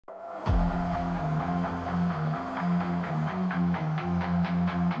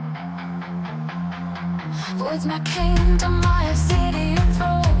Void's my kingdom, my obsidian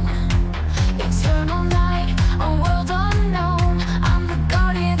throne. Eternal night, a world unknown. I'm the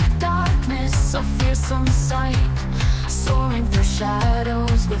guardian of darkness, so fearsome sight. Soaring through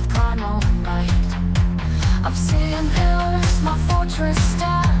shadows with primal might. Obsidian pillars, my fortress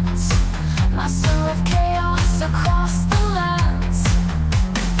stands. Master of chaos across the lands.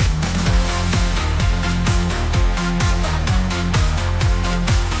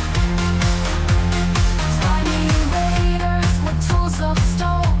 Tiny raiders with tools of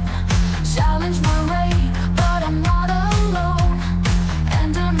stone challenge my reign, but I'm not alone.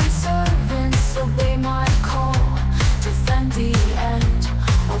 Enemy servants obey my call. Defend the end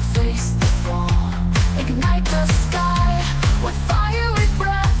or face the fall. Ignite the sky with fiery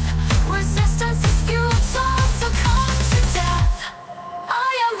breath. Resistance is futile, succumb to death.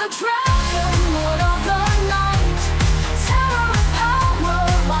 I am the dragon, lord of the night. Terror and power,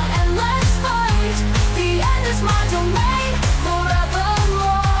 my endless fight. The end is my domain,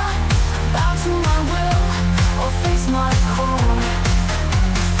 forevermore. Bow to my will, or face my core.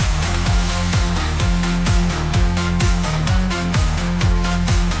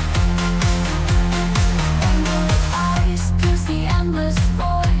 Endless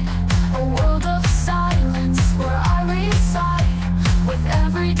void, a world of silence where I reside. With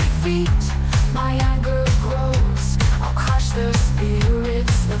every defeat, my anger grows. I'll crush their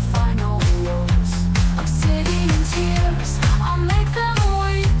spirits, the final woes. Obsidian tears, I'll make them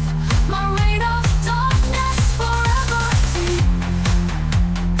weep. My reign of darkness forever deep.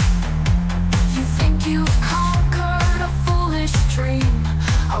 You think you've conquered a foolish dream.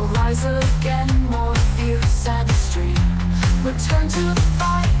 I'll rise again, more fierce and extreme. Return to the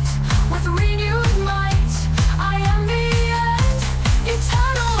fight with renewed might. I am the end,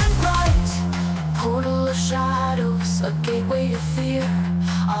 eternal and bright. Portal of shadows, a gateway of fear.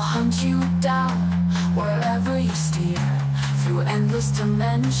 I'll hunt you down wherever you steer. Through endless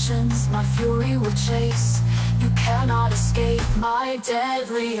dimensions, my fury will chase. You cannot escape my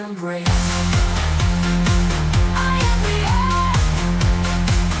deadly embrace.